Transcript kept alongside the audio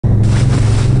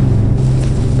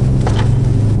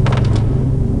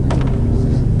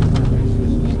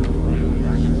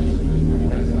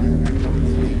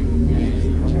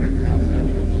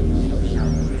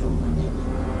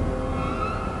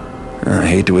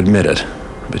hate to admit it,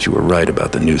 but you were right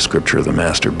about the new scripture of the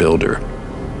Master Builder.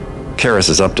 Karras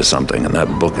is up to something, and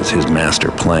that book is his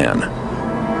master plan.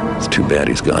 It's too bad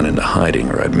he's gone into hiding,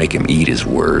 or I'd make him eat his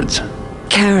words.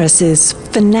 Karras is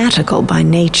fanatical by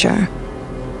nature,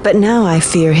 but now I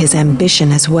fear his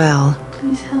ambition as well.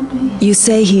 Please help me. You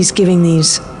say he's giving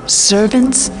these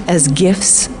servants as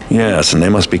gifts? Yes, and they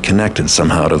must be connected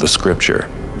somehow to the scripture.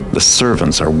 The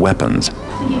servants are weapons,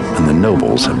 and the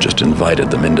nobles have just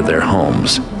invited them into their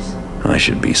homes. I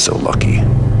should be so lucky.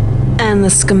 And the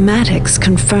schematics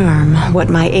confirm what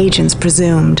my agents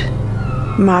presumed.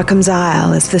 Markhams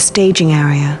Isle is the staging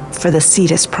area for the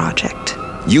Cetus project.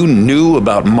 You knew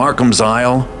about Markhams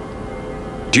Isle?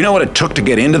 Do you know what it took to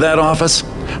get into that office?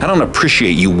 I don't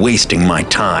appreciate you wasting my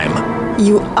time.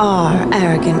 You are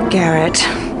arrogant, Garrett.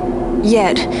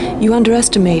 Yet, you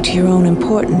underestimate your own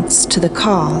importance to the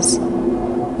cause.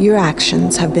 Your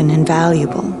actions have been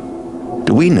invaluable.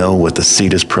 Do we know what the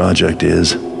Cetus project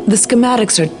is? The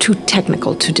schematics are too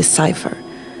technical to decipher,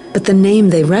 but the name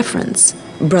they reference,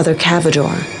 Brother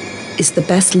Cavador, is the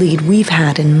best lead we've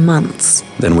had in months.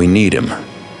 Then we need him.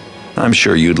 I'm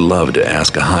sure you'd love to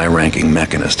ask a high-ranking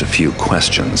mechanist a few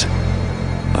questions.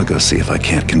 I'll go see if I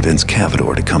can't convince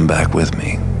Cavador to come back with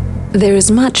me. There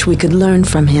is much we could learn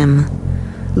from him.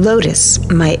 Lotus,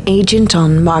 my agent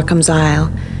on Markhams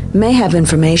Isle, may have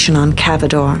information on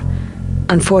Cavador.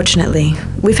 Unfortunately,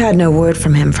 we've had no word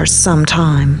from him for some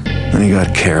time. Then he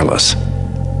got careless.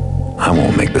 I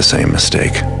won't make the same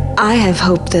mistake. I have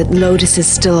hope that Lotus is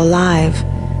still alive.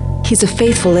 He's a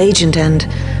faithful agent and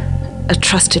a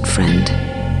trusted friend.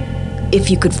 If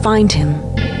you could find him,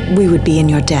 we would be in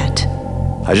your debt.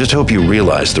 I just hope you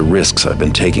realize the risks I've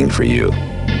been taking for you.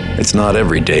 It's not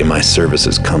every day my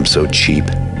services come so cheap.